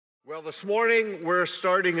Well, this morning we're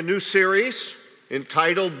starting a new series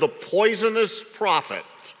entitled The Poisonous Prophet.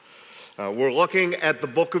 We're looking at the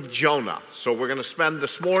book of Jonah. So we're going to spend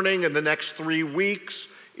this morning and the next 3 weeks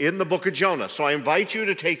in the book of Jonah. So I invite you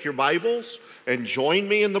to take your Bibles and join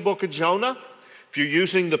me in the book of Jonah. If you're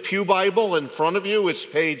using the Pew Bible in front of you, it's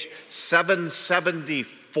page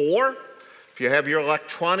 774. If you have your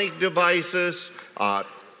electronic devices,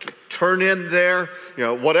 turn in there,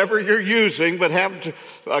 whatever you're using, but have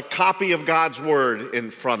a copy of God's Word in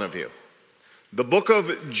front of you. The book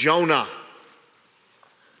of Jonah.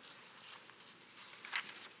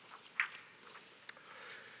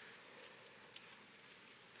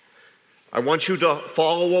 I want you to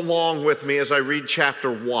follow along with me as I read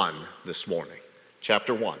chapter 1 this morning.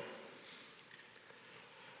 Chapter 1.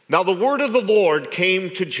 Now the word of the Lord came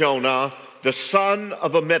to Jonah, the son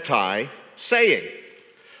of Amittai, saying,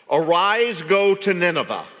 Arise, go to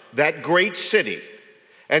Nineveh, that great city,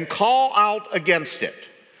 and call out against it,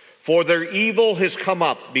 for their evil has come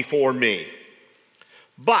up before me.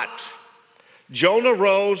 But Jonah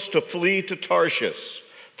rose to flee to Tarshish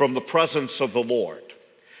from the presence of the Lord.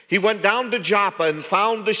 He went down to Joppa and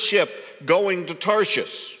found the ship going to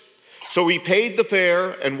Tarshish. So he paid the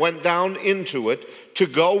fare and went down into it to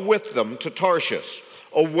go with them to Tarshish,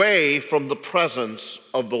 away from the presence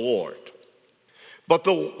of the Lord. But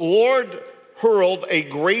the Lord hurled a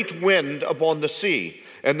great wind upon the sea,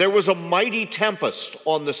 and there was a mighty tempest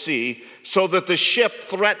on the sea, so that the ship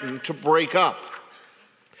threatened to break up.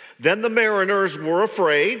 Then the mariners were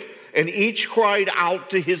afraid, and each cried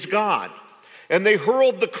out to his God. And they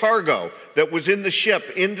hurled the cargo that was in the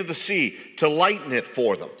ship into the sea to lighten it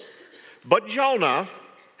for them. But Jonah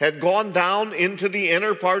had gone down into the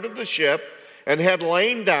inner part of the ship and had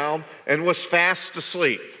lain down and was fast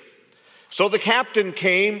asleep. So the captain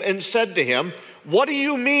came and said to him, What do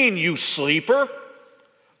you mean, you sleeper?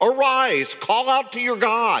 Arise, call out to your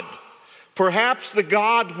God. Perhaps the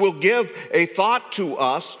God will give a thought to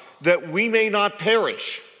us that we may not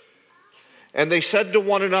perish. And they said to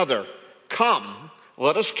one another, Come,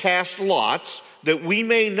 let us cast lots, that we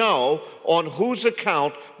may know on whose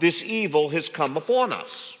account this evil has come upon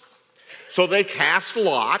us. So they cast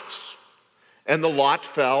lots, and the lot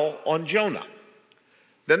fell on Jonah.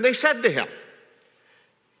 Then they said to him,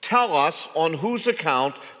 Tell us on whose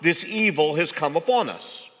account this evil has come upon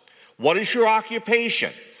us. What is your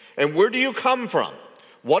occupation, and where do you come from?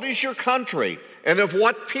 What is your country, and of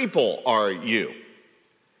what people are you?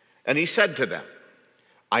 And he said to them,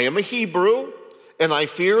 I am a Hebrew, and I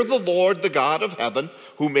fear the Lord, the God of heaven,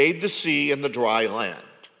 who made the sea and the dry land.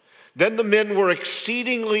 Then the men were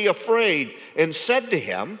exceedingly afraid and said to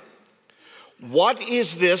him, What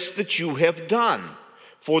is this that you have done?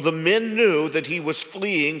 For the men knew that he was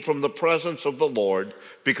fleeing from the presence of the Lord,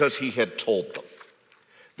 because he had told them.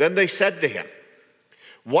 Then they said to him,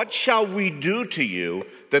 What shall we do to you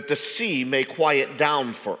that the sea may quiet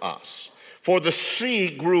down for us? For the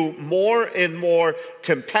sea grew more and more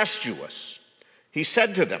tempestuous. He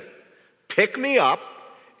said to them, Pick me up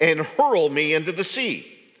and hurl me into the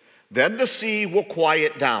sea. Then the sea will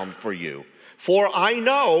quiet down for you. For I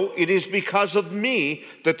know it is because of me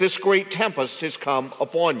that this great tempest has come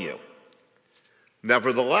upon you.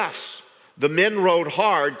 Nevertheless, the men rowed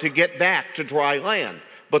hard to get back to dry land,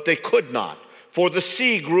 but they could not, for the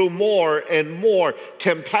sea grew more and more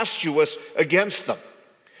tempestuous against them.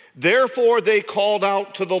 Therefore they called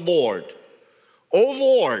out to the Lord, O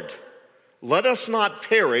Lord, let us not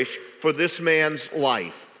perish for this man's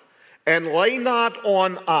life, and lay not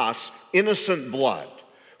on us innocent blood.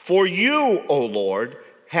 For you, O Lord,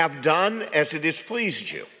 have done as it has pleased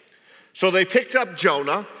you. So they picked up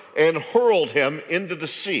Jonah and hurled him into the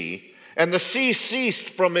sea, and the sea ceased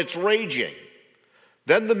from its raging.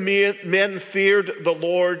 Then the men feared the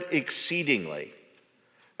Lord exceedingly,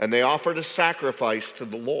 and they offered a sacrifice to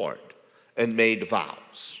the Lord and made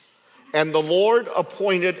vows. And the Lord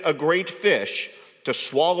appointed a great fish to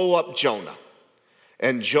swallow up Jonah.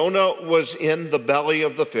 And Jonah was in the belly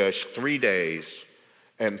of the fish 3 days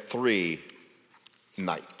and 3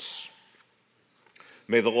 nights.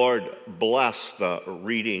 May the Lord bless the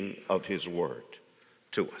reading of his word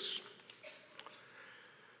to us.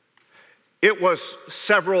 It was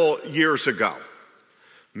several years ago.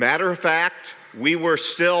 Matter of fact, we were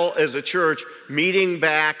still, as a church, meeting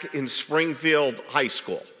back in Springfield High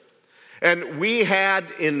School. And we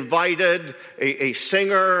had invited a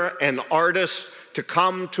singer and artist to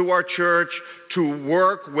come to our church to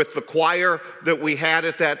work with the choir that we had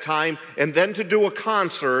at that time, and then to do a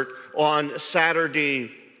concert on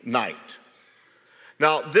Saturday night.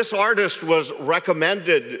 Now, this artist was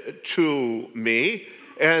recommended to me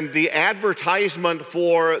and the advertisement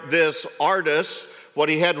for this artist, what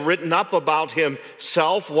he had written up about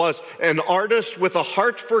himself, was an artist with a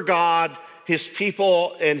heart for God, his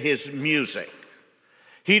people, and his music.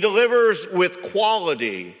 He delivers with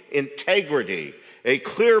quality, integrity, a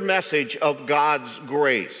clear message of God's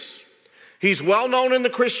grace. He's well known in the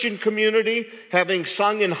Christian community, having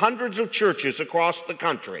sung in hundreds of churches across the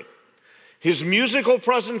country. His musical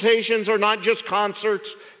presentations are not just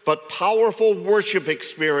concerts, but powerful worship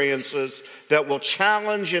experiences that will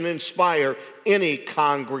challenge and inspire any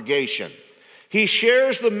congregation. He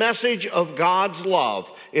shares the message of God's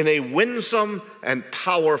love in a winsome and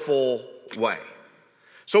powerful way.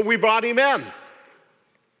 So we brought him in.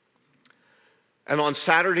 And on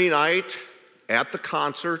Saturday night at the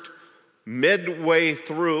concert, midway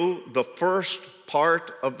through the first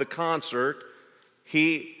part of the concert,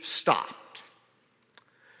 he stopped.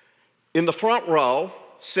 In the front row,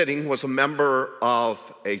 sitting, was a member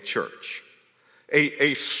of a church,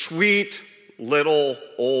 a sweet little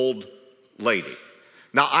old lady.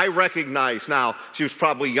 Now, I recognize now she was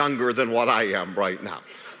probably younger than what I am right now,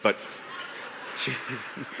 but she...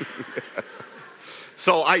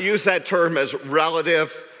 So I use that term as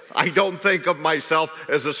relative. I don't think of myself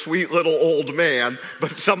as a sweet little old man,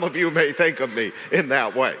 but some of you may think of me in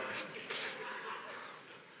that way.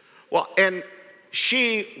 Well, and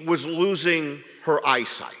she was losing her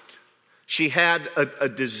eyesight. She had a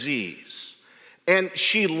disease, and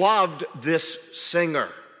she loved this singer.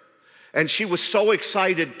 And she was so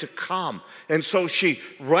excited to come. And so she,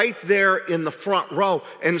 right there in the front row,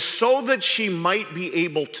 and so that she might be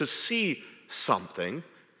able to see something,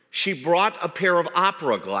 she brought a pair of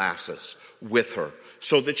opera glasses with her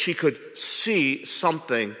so that she could see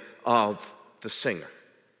something of the singer.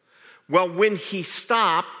 Well, when he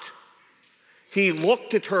stopped, he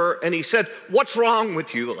looked at her and he said, "What's wrong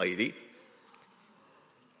with you, lady?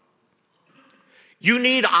 You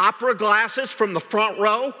need opera glasses from the front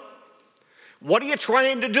row? What are you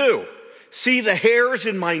trying to do? See the hairs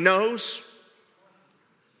in my nose?"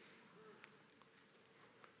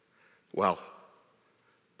 Well,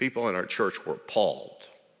 people in our church were appalled.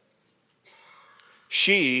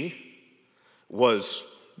 She was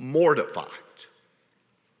mortified.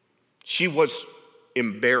 She was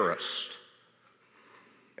embarrassed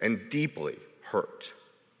and deeply hurt.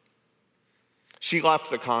 She left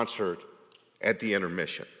the concert at the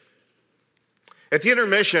intermission. At the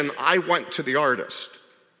intermission, I went to the artist.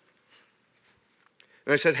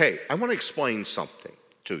 And I said, "Hey, I want to explain something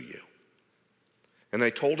to you." And I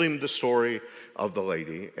told him the story of the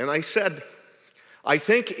lady. And I said, "I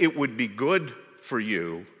think it would be good for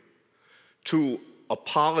you to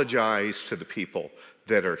apologize to the people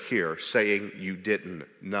that are here saying you didn't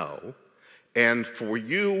know. And for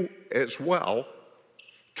you as well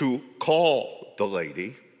to call the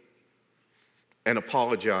lady and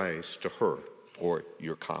apologize to her for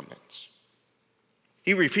your comments."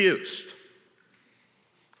 He refused.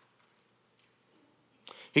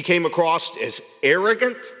 He came across as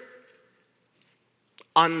arrogant,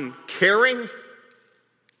 uncaring,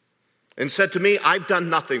 and said to me, "I've done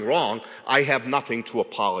nothing wrong. I have nothing to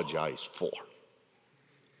apologize for."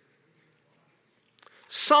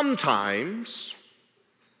 Sometimes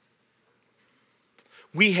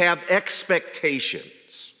we have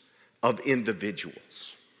expectations of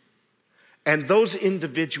individuals, and those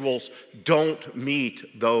individuals don't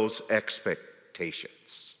meet those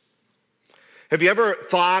expectations. Have you ever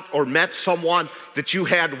thought or met someone that you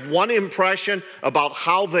had one impression about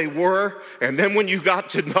how they were, and then when you got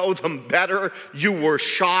to know them better, you were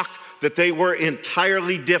shocked that they were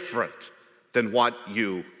entirely different than what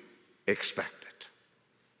you expected?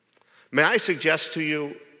 May I suggest to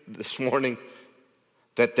you this morning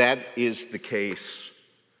that that is the case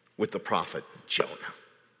with the prophet Jonah.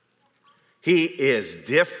 He is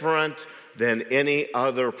different than any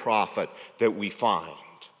other prophet that we find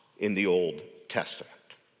in the Old Testament.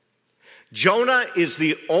 Jonah is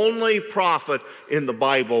the only prophet in the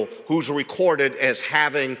Bible who's recorded as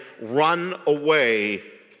having run away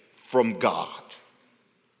from God.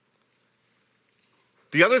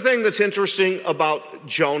 The other thing that's interesting about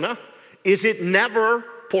Jonah is it never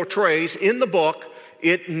portrays, in the book,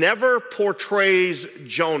 it never portrays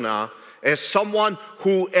Jonah as someone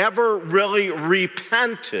who ever really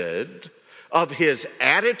repented of his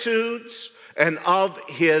attitudes and of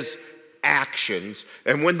his actions.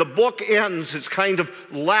 And when the book ends, it's kind of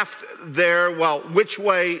left there, well, which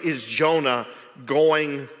way is Jonah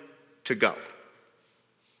going to go?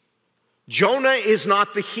 Jonah is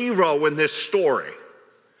not the hero in this story.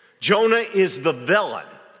 Jonah is the villain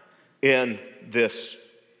in this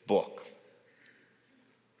book.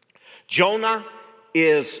 Jonah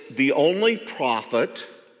is the only prophet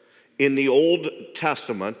in the Old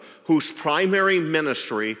Testament whose primary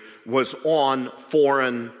ministry was on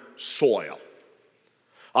foreign soil.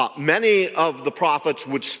 Many of the prophets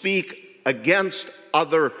would speak against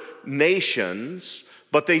other nations,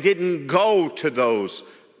 but they didn't go to those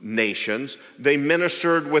nations. They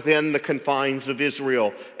ministered within the confines of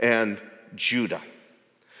Israel and Judah.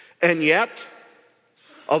 And yet,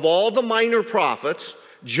 of all the minor prophets,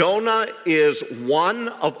 Jonah is one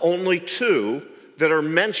of only two that are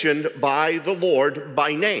mentioned by the Lord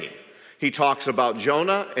by name. He talks about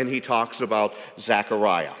Jonah and he talks about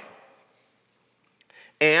Zechariah.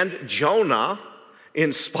 And Jonah,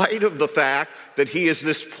 in spite of the fact that he is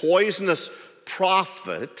this poisonous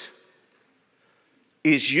prophet,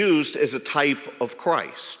 is used as a type of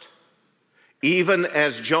Christ. Even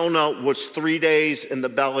as Jonah was 3 days in the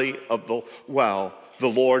belly of the well, the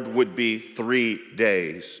Lord would be 3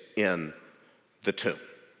 days in the tomb.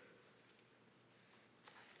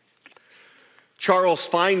 Charles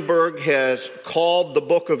Feinberg has called the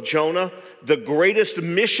book of Jonah the greatest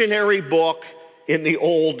missionary book in the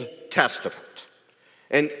Old Testament.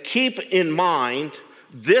 And keep in mind,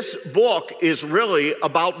 this book is really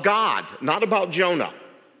about God, not about Jonah.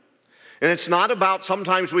 And it's not about,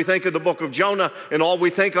 sometimes we think of the book of Jonah and all we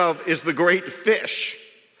think of is the great fish.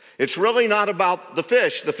 It's really not about the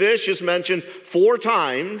fish. The fish is mentioned 4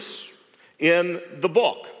 times in the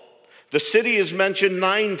book. The city is mentioned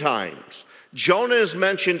 9 times. Jonah is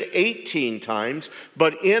mentioned 18 times,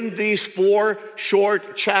 but in these 4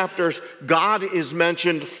 short chapters, God is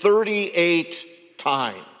mentioned 38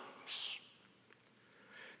 times.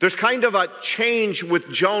 There's kind of a change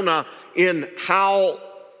with Jonah in how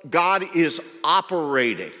God is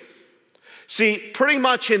operating. See, pretty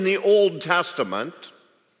much in the Old Testament,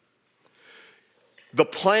 the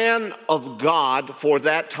plan of God for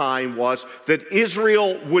that time was that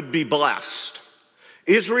Israel would be blessed.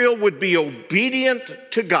 Israel would be obedient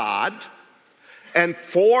to God, and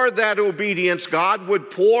for that obedience, God would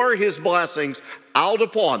pour his blessings out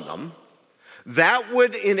upon them. That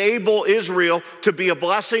would enable Israel to be a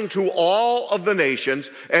blessing to all of the nations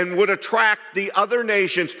and would attract the other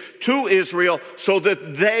nations to Israel so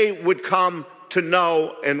that they would come to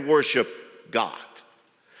know and worship God.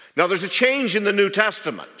 Now, there's a change in the New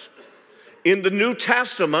Testament. In the New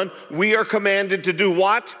Testament, we are commanded to do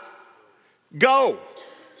what? Go.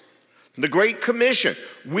 The Great Commission.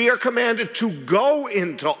 We are commanded to go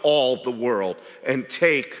into all the world and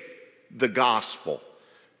take the gospel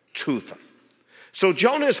to them. So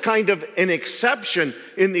Jonah is kind of an exception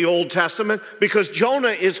in the Old Testament because Jonah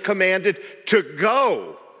is commanded to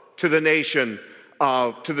go to the nation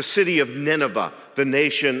to the city of Nineveh, the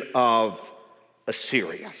nation of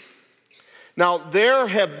Assyria. Now, there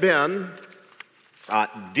have been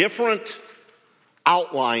different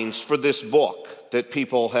outlines for this book that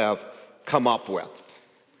people have come up with.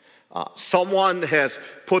 Someone has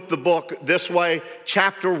put the book this way.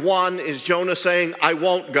 Chapter 1 is Jonah saying, I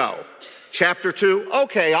won't go. Chapter 2,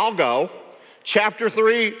 okay, I'll go. Chapter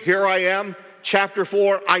 3, here I am. Chapter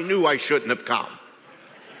 4, I knew I shouldn't have come.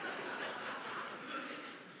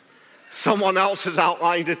 Someone else has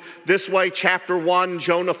outlined it this way. Chapter 1,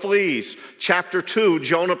 Jonah flees. Chapter 2,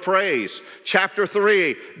 Jonah prays. Chapter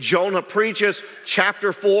 3, Jonah preaches.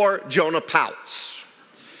 Chapter 4, Jonah pouts.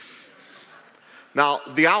 Now,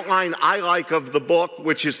 the outline I like of the book,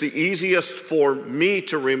 which is the easiest for me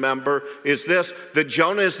to remember, is this, that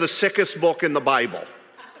Jonah is the sickest book in the Bible.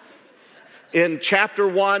 In chapter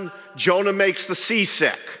 1, Jonah makes the sea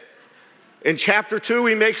sick. In chapter 2,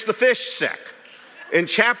 he makes the fish sick. In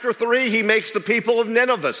chapter 3, he makes the people of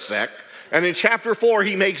Nineveh sick. And in chapter 4,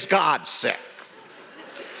 he makes God sick.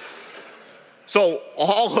 So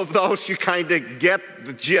all of those, you kind of get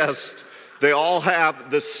the gist. They all have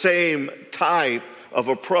the same type of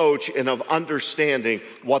approach and of understanding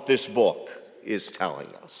what this book is telling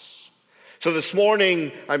us. So this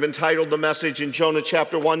morning, I've entitled the message in Jonah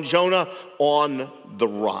chapter 1, Jonah on the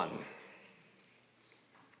Run.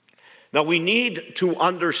 Now, we need to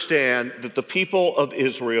understand that the people of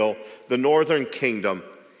Israel, the northern kingdom,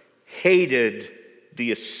 hated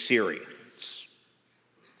the Assyrians.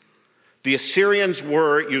 The Assyrians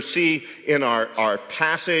were, you see in our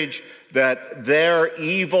passage, that their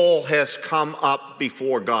evil has come up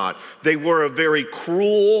before God. They were a very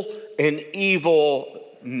cruel and evil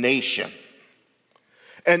nation.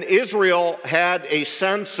 And Israel had a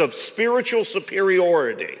sense of spiritual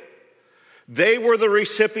superiority. They were the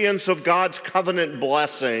recipients of God's covenant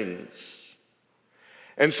blessings.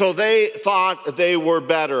 And so they thought they were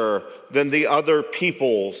better than the other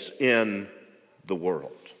peoples in the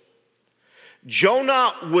world.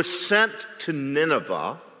 Jonah was sent to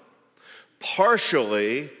Nineveh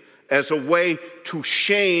partially as a way to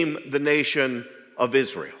shame the nation of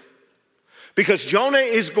Israel. Because Jonah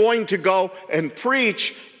is going to go and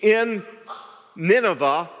preach in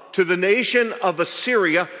Nineveh to the nation of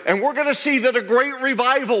Assyria, and we're going to see that a great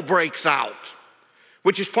revival breaks out,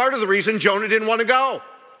 which is part of the reason Jonah didn't want to go.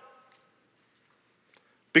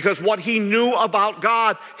 Because what he knew about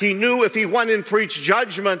God, he knew if he went and preached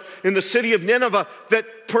judgment in the city of Nineveh,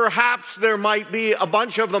 that perhaps there might be a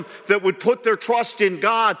bunch of them that would put their trust in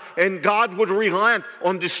God, and God would relent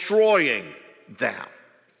on destroying them.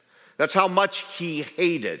 That's how much he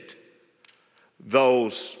hated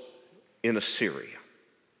those in Assyria.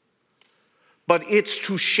 But it's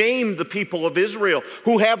to shame the people of Israel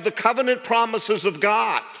who have the covenant promises of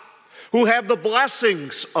God, who have the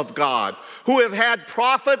blessings of God, who have had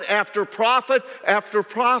prophet after prophet after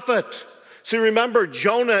prophet. See, remember,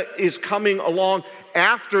 Jonah is coming along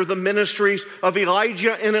after the ministries of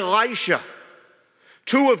Elijah and Elisha,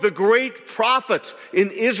 two of the great prophets in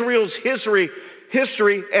Israel's history,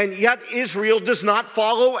 and yet Israel does not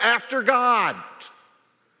follow after God.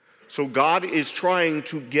 So God is trying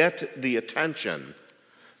to get the attention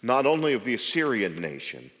not only of the Assyrian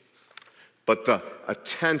nation, but the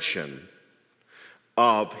attention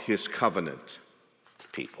of his covenant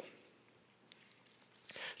people.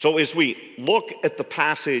 So as we look at the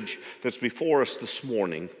passage that's before us this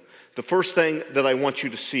morning, the first thing that I want you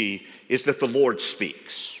to see is that the Lord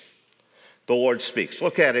speaks. The Lord speaks.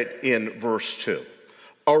 Look at it in verse 2.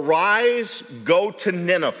 Arise, go to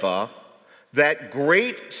Nineveh, that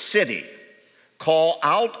great city, call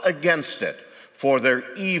out against it, for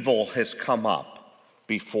their evil has come up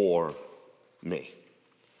before me.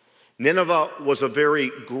 Nineveh was a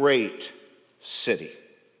very great city.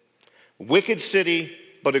 Wicked city,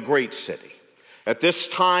 but a great city. At this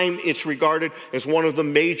time, it's regarded as one of the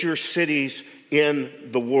major cities in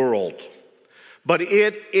the world. But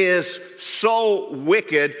it is so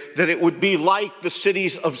wicked that it would be like the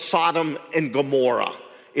cities of Sodom and Gomorrah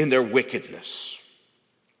in their wickedness.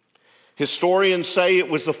 Historians say it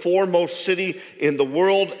was the foremost city in the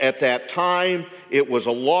world at that time. It was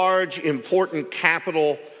a large, important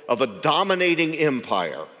capital of a dominating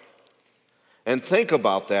empire. And think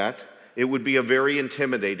about that, it would be a very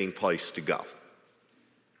intimidating place to go.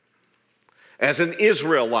 As an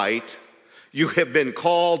Israelite, you have been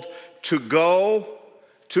called to go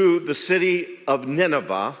to the city of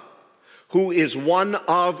Nineveh, who is one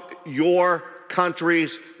of your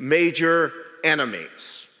country's major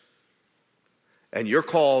enemies. And you're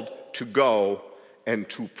called to go and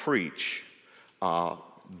to preach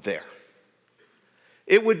there.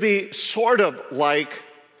 It would be sort of like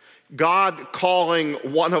God calling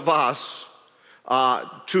one of us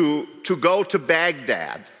to go to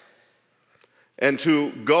Baghdad and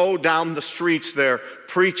to go down the streets there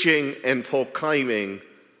preaching and proclaiming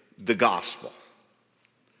the gospel.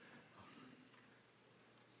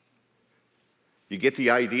 You get the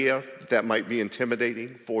idea that might be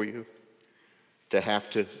intimidating for you to have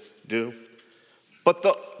to do? But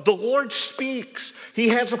the Lord speaks. He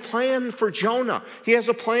has a plan for Jonah. He has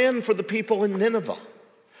a plan for the people in Nineveh.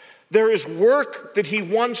 There is work that he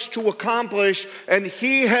wants to accomplish, and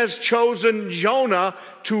he has chosen Jonah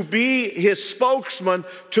to be his spokesman,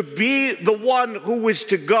 to be the one who is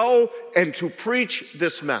to go and to preach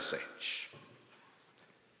this message.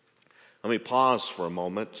 Let me pause for a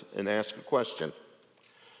moment and ask a question.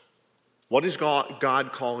 What is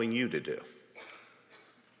God calling you to do?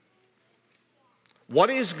 What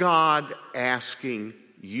is God asking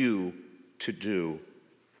you to do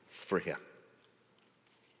for him?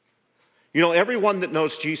 You know, everyone that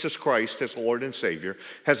knows Jesus Christ as Lord and Savior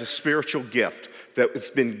has a spiritual gift that has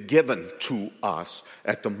been given to us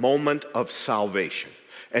at the moment of salvation.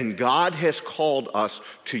 And God has called us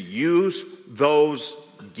to use those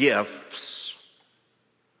gifts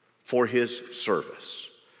for his service,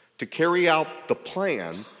 to carry out the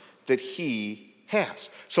plan that he has.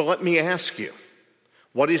 So let me ask you,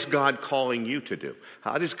 what is God calling you to do?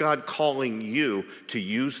 How is God calling you to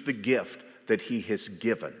use the gift that he has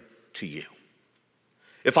given to you?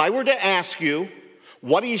 If I were to ask you,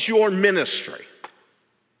 what is your ministry?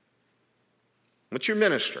 What's your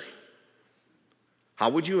ministry? How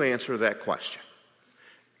would you answer that question?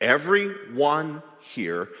 Everyone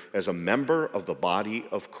here, as a member of the body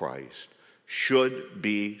of Christ, should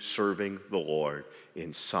be serving the Lord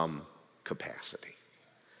in some capacity.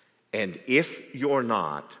 And if you're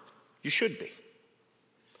not, you should be.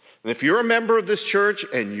 And if you're a member of this church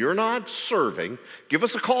and you're not serving, give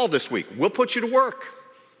us a call this week. We'll put you to work.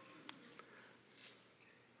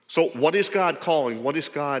 So what is God calling? What is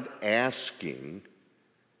God asking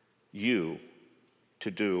you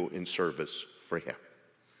to do in service for him?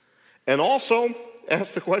 And also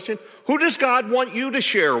ask the question, who does God want you to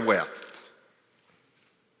share with?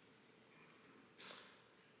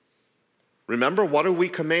 Remember, what are we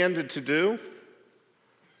commanded to do?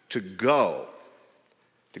 To go.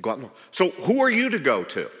 To go out. So who are you to go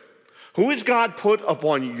to? Who has God put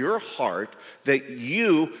upon your heart that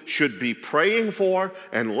you should be praying for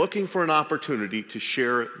and looking for an opportunity to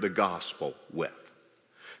share the gospel with?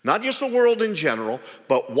 Not just the world in general,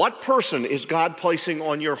 but what person is God placing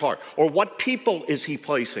on your heart? Or what people is he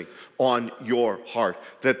placing on your heart?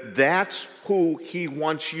 That's who he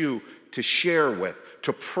wants you to share with,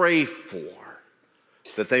 to pray for,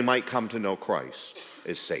 that they might come to know Christ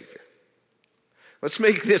as Savior. Let's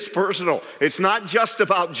make this personal. It's not just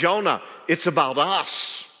about Jonah, it's about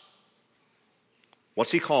us.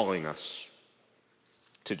 What's he calling us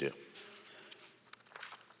to do?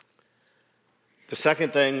 The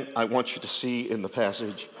second thing I want you to see in the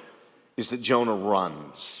passage is that Jonah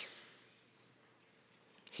runs.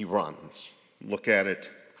 He runs. Look at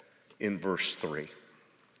it in verse 3.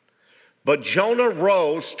 But Jonah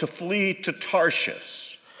rose to flee to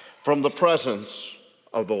Tarshish from the presence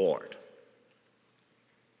of the Lord.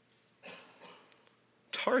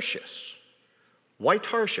 Tarshish. Why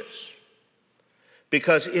Tarshish?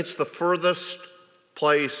 Because it's the furthest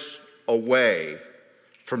place away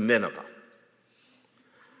from Nineveh.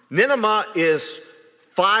 Nineveh is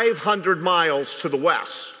 500 miles to the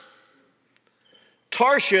west.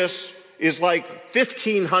 Tarshish is like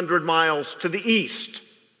 1,500 miles to the east.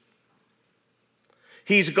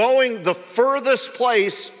 He's going the furthest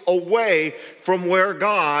place away from where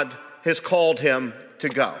God has called him to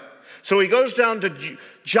go. So he goes down to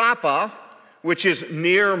Joppa, which is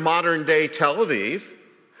near modern-day Tel Aviv,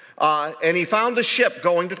 and he found a ship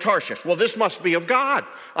going to Tarshish. Well, this must be of God.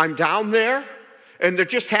 I'm down there, and there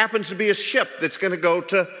just happens to be a ship that's going to go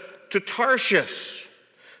to Tarshish.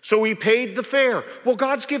 So he paid the fare. Well,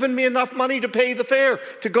 God's given me enough money to pay the fare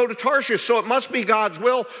to go to Tarshish, so it must be God's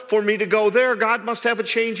will for me to go there. God must have a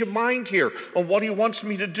change of mind here on what he wants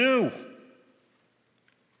me to do.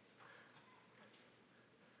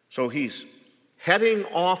 So he's heading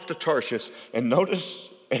off to Tarshish, and notice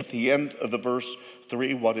at the end of the verse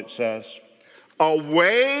 3 what it says.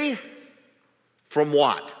 Away from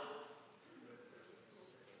what?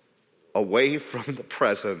 Away from the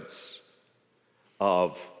presence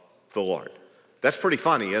of the Lord. That's pretty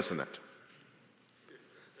funny, isn't it?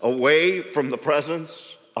 Away from the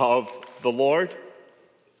presence of the Lord.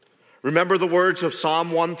 Remember the words of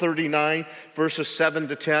Psalm 139, verses 7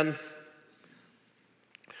 to 10?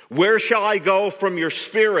 Where shall I go from your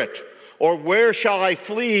spirit? Or where shall I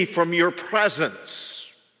flee from your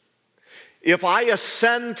presence? If I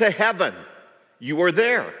ascend to heaven, you are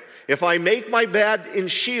there. If I make my bed in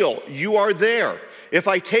Sheol, you are there. If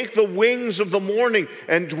I take the wings of the morning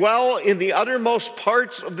and dwell in the uttermost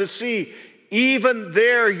parts of the sea, even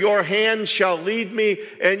there your hand shall lead me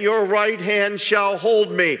and your right hand shall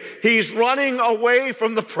hold me. He's running away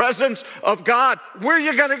from the presence of God. Where are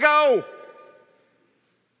you going to go?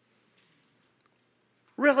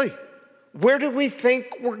 Really? Where do we think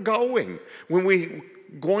we're going when we're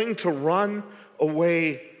going to run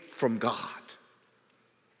away from God?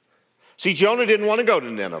 See, Jonah didn't want to go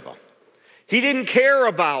to Nineveh. He didn't care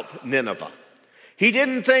about Nineveh. He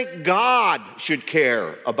didn't think God should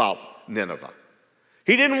care about Nineveh.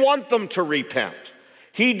 He didn't want them to repent.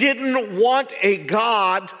 He didn't want a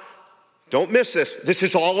God, don't miss this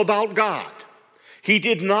is all about God. He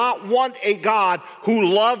did not want a God who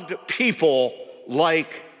loved people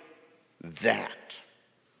like that.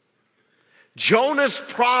 Jonah's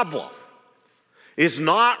problem is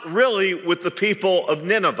not really with the people of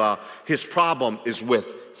Nineveh. His problem is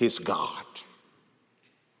with his God.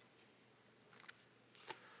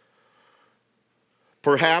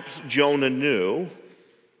 Perhaps Jonah knew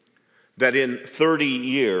that in 30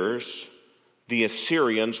 years the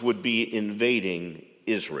Assyrians would be invading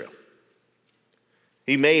Israel.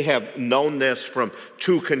 He may have known this from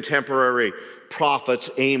two contemporary prophets,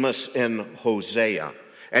 Amos and Hosea.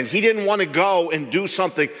 And he didn't want to go and do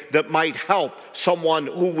something that might help someone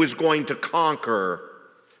who was going to conquer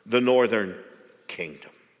the northern kingdom.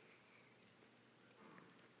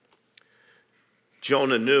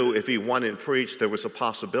 Jonah knew if he went and preached, there was a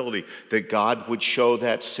possibility that God would show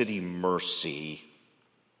that city mercy.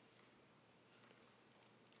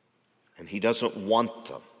 And he doesn't want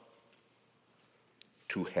them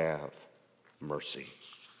to have mercy.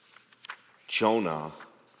 Jonah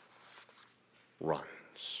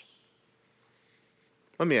runs.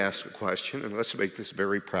 Let me ask a question, and let's make this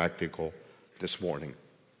very practical this morning.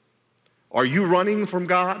 Are you running from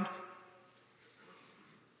God?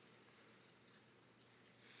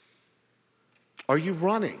 Are you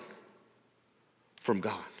running from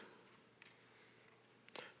God?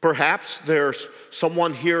 Perhaps there's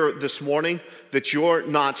someone here this morning that you're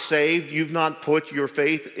not saved. You've not put your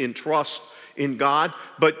faith and trust in God,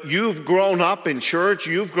 but you've grown up in church.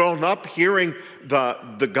 You've grown up hearing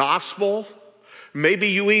the gospel. Maybe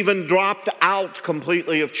you even dropped out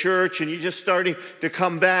completely of church and you're just starting to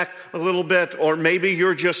come back a little bit. Or maybe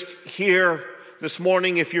you're just here this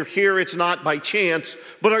morning. If you're here, it's not by chance.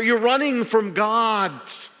 But are you running from God?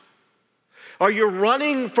 Are you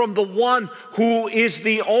running from the one who is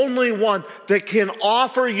the only one that can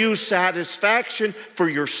offer you satisfaction for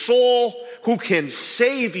your soul, who can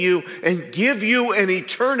save you and give you an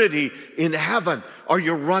eternity in heaven? Are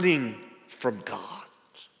you running from God?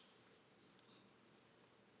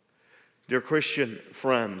 Dear Christian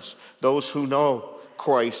friends, those who know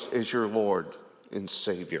Christ as your Lord and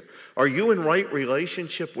Savior, are you in right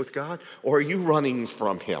relationship with God, or are you running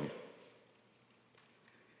from Him?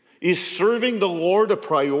 Is serving the Lord a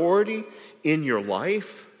priority in your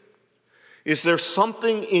life? Is there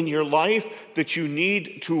something in your life that you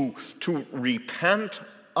need to repent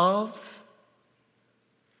of?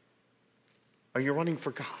 Are you running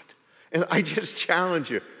for God? And I just challenge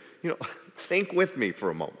you, think with me for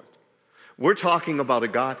a moment. We're talking about a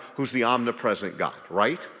God who's the omnipresent God,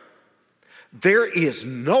 right? There is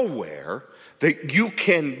nowhere that you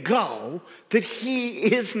can go that He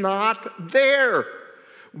is not there.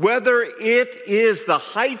 Whether it is the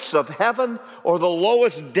heights of heaven or the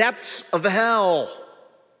lowest depths of hell.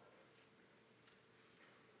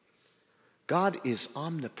 God is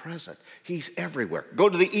omnipresent. He's everywhere. Go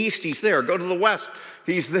to the east, He's there. Go to the west,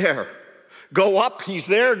 He's there. Go up, He's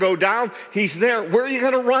there. Go down, He's there. Where are you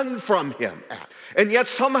going to run from Him at? And yet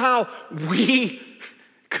somehow we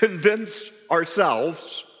convince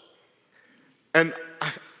ourselves, and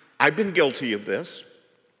I've been guilty of this,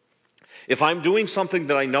 if I'm doing something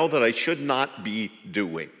that I know that I should not be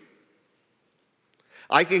doing,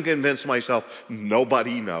 I can convince myself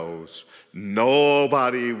nobody knows,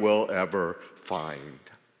 nobody will ever find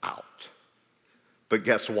out. But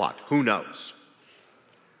guess what? Who knows?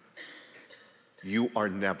 You are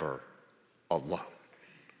never alone.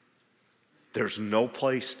 There's no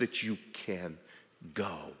place that you can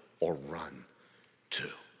go or run to.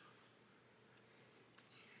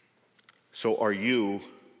 So are you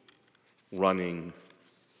running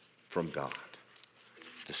from God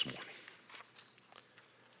this morning?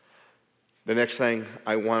 The next thing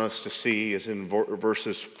I want us to see is in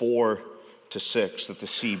verses 4 to 6 that the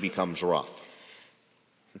sea becomes rough.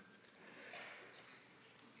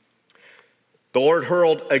 The Lord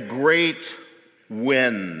hurled a great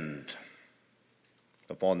wind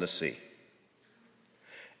upon the sea,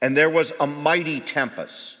 and there was a mighty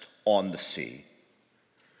tempest on the sea.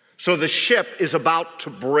 So the ship is about to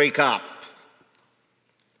break up.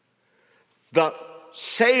 The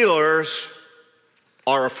sailors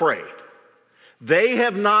are afraid. They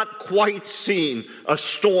have not quite seen a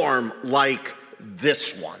storm like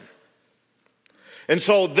this one. And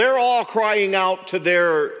so they're all crying out to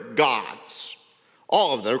their gods.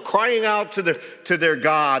 All of them are crying out to their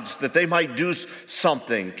gods that they might do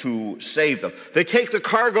something to save them. They take the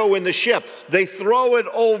cargo in the ship. They throw it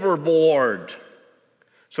overboard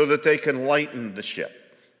so that they can lighten the ship.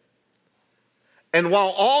 And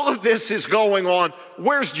while all of this is going on,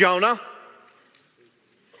 where's Jonah?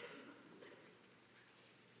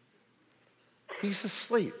 He's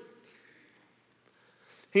asleep.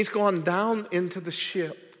 He's gone down into the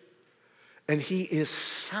ship, and he is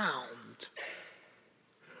sound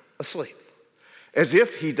asleep, as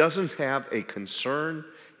if he doesn't have a concern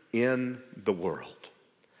in the world.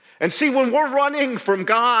 And see, when we're running from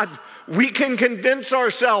God, we can convince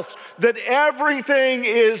ourselves that everything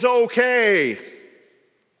is okay.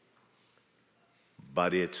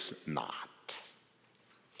 But it's not.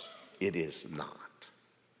 It is not.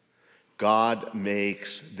 God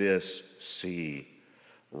makes this sea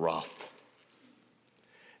rough.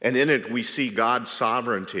 And in it we see God's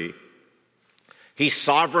sovereignty. He's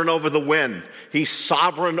sovereign over the wind. He's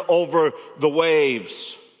sovereign over the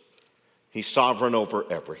waves. He's sovereign over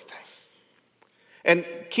everything. And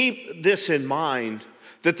keep this in mind,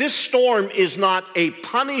 that this storm is not a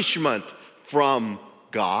punishment from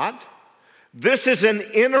God. This is an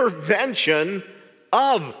intervention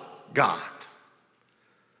of God.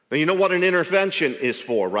 Now, you know what an intervention is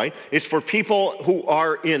for, right? It's for people who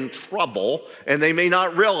are in trouble, and they may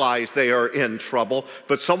not realize they are in trouble,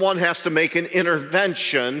 but someone has to make an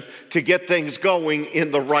intervention to get things going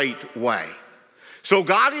in the right way. So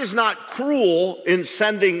God is not cruel in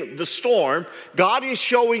sending the storm. God is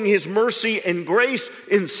showing his mercy and grace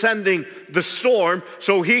in sending the storm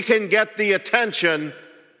so he can get the attention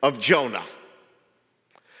of Jonah.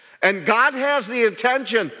 And God has the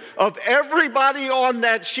attention of everybody on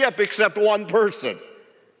that ship except one person.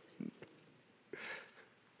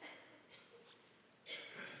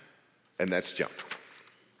 And that's Jonah.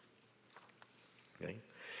 Okay.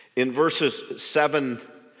 In verses 7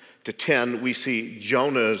 to 10, we see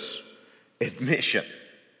Jonah's admission.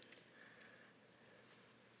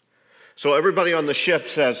 So everybody on the ship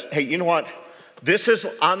says, hey, you know what? This is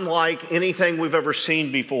unlike anything we've ever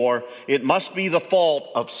seen before. It must be the fault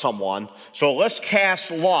of someone. So let's cast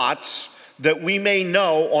lots that we may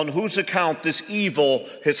know on whose account this evil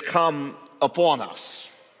has come upon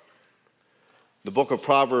us. The book of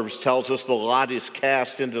Proverbs tells us the lot is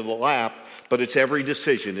cast into the lap, but its every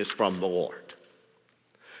decision is from the Lord.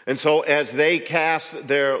 And so as they cast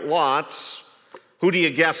their lots, who do you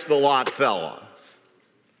guess the lot fell on?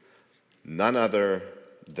 None other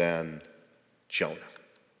than Jonah.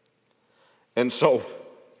 And so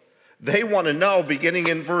they want to know, beginning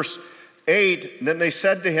in verse 8, and then they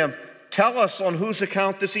said to him, tell us on whose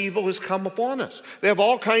account this evil has come upon us. They have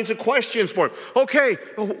all kinds of questions for him. Okay,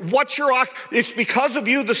 it's because of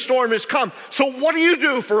you the storm has come. So what do you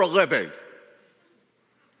do for a living?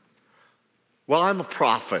 Well, I'm a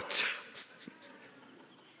prophet.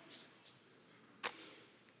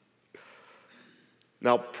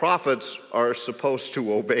 Now, prophets are supposed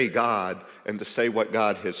to obey God and to say what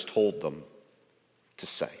God has told them to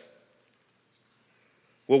say.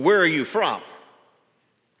 Well, where are you from?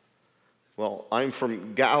 Well, I'm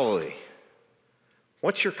from Galilee.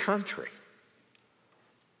 What's your country?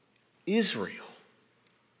 Israel.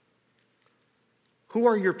 Who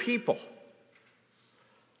are your people?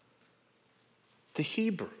 The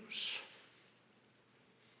Hebrews.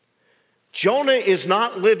 Jonah is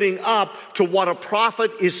not living up to what a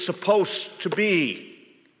prophet is supposed to be.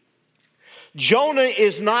 Jonah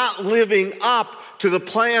is not living up to the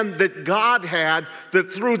plan that God had,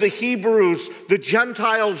 that through the Hebrews, the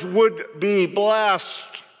Gentiles would be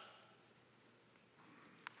blessed.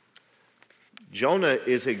 Jonah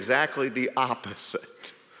is exactly the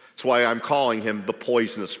opposite. That's why I'm calling him the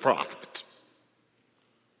poisonous prophet.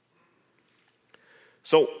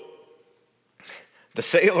 So, the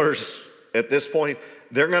sailors at this point,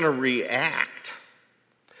 they're going to react.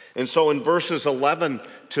 And so in verses 11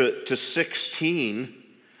 to 16,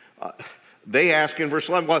 they ask in verse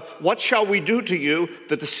 11, well, what shall we do to you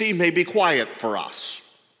that the sea may be quiet for us?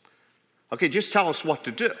 Okay, just tell us what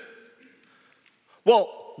to do.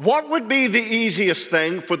 Well, what would be the easiest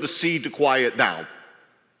thing for the sea to quiet down?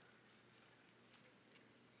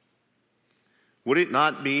 Would it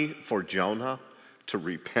not be for Jonah to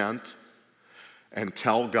repent and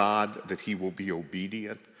tell God that he will be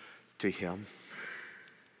obedient to him?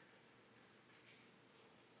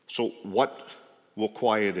 So what will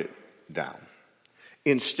quiet it down?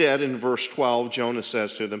 Instead, in verse 12, Jonah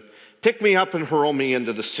says to them, pick me up and hurl me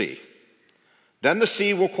into the sea. Then the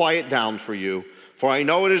sea will quiet down for you, for I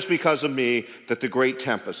know it is because of me that the great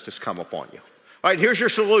tempest has come upon you. All right, here's your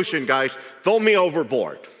solution, guys. Throw me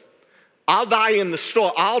overboard. I'll die in the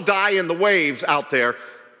storm. I'll die in the waves out there.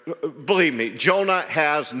 Believe me, Jonah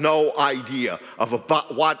has no idea of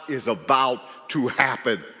what is about to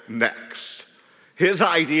happen next. His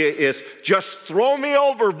idea is just throw me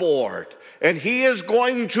overboard, and he is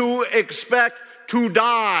going to expect to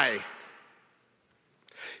die.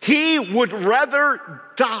 He would rather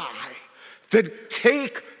die than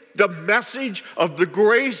take the message of the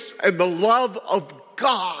grace and the love of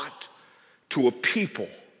God to a people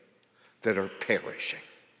that are perishing.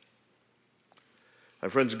 My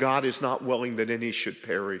friends, God is not willing that any should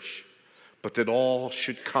perish, but that all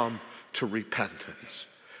should come to repentance.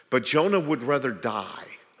 But Jonah would rather die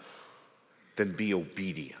than be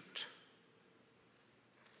obedient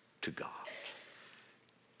to God.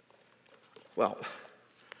 Well,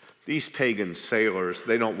 these pagan sailors,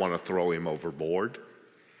 they don't want to throw him overboard.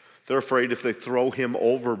 They're afraid if they throw him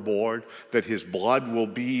overboard that his blood will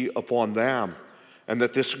be upon them and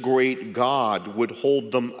that this great God would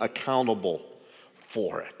hold them accountable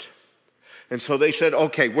for it. And so they said,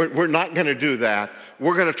 okay, we're not going to do that.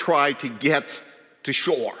 We're going to try to get to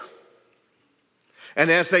shore.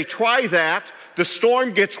 And as they try that, the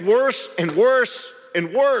storm gets worse and worse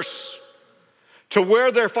and worse to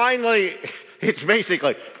where they're finally, it's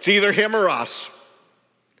either him or us.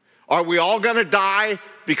 Are we all going to die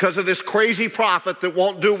because of this crazy prophet that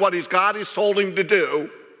won't do what God has told him to do?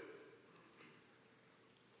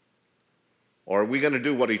 Or are we going to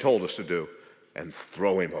do what he told us to do and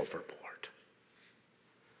throw him overboard?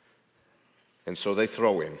 And so they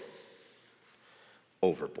throw him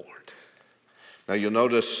overboard. Now you'll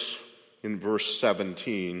notice in verse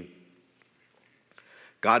 17,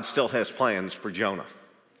 God still has plans for Jonah.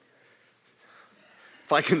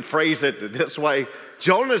 If I can phrase it this way,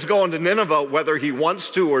 Jonah's going to Nineveh whether he wants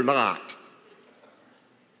to or not.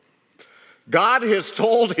 God has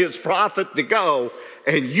told his prophet to go,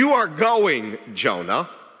 and you are going, Jonah.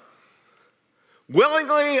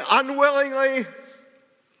 Willingly, unwillingly,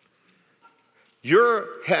 you're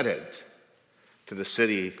headed to the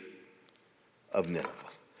city of Nineveh.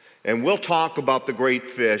 And we'll talk about the great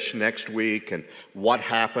fish next week and what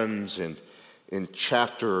happens in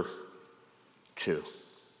chapter 2.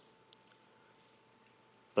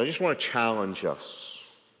 But I just want to challenge us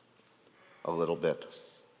a little bit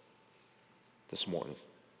this morning.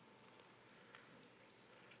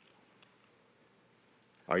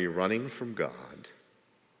 Are you running from God?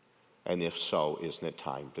 And if so, isn't it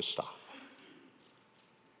time to stop?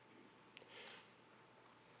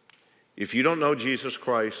 If you don't know Jesus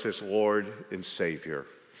Christ as Lord and Savior,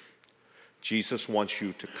 Jesus wants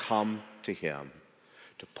you to come to him,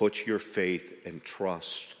 to put your faith and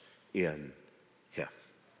trust in him.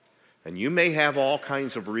 And you may have all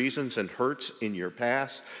kinds of reasons and hurts in your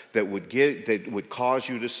past that would cause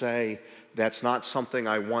you to say, that's not something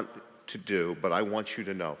I want to do, but I want you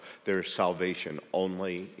to know there is salvation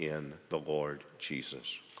only in the Lord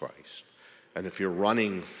Jesus Christ. And if you're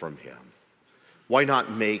running from him, why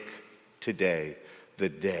not make today the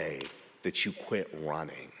day that you quit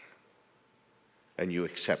running and you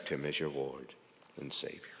accept him as your Lord and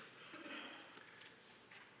Savior?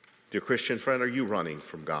 Dear Christian friend, are you running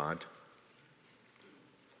from God?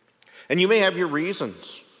 And you may have your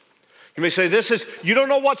reasons. You may say, you don't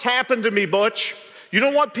know what's happened to me, Butch. You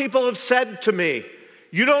don't know what people have said to me.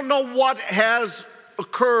 You don't know what has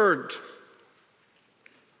occurred.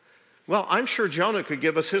 Well, I'm sure Jonah could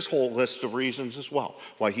give us his whole list of reasons as well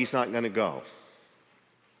why he's not going to go.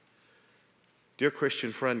 Dear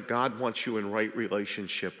Christian friend, God wants you in right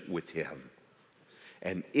relationship with him.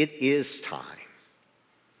 And it is time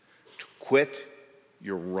to quit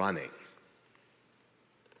your running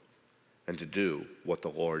and to do what the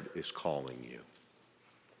Lord is calling you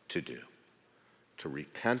to do. To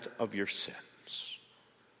repent of your sins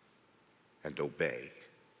and obey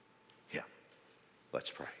him.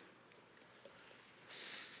 Let's pray.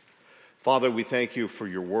 Father, we thank you for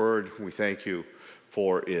your word. We thank you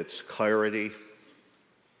for its clarity.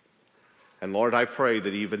 And Lord, I pray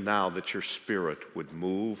that even now that your Spirit would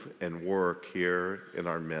move and work here in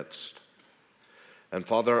our midst. And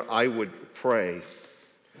Father, I would pray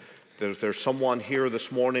that if there's someone here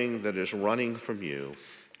this morning that is running from you,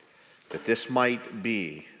 that this might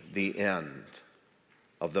be the end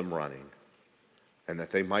of them running, and that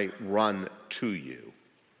they might run to you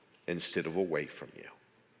instead of away from you.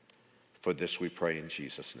 For this we pray in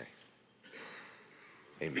Jesus' name.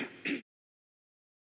 Amen.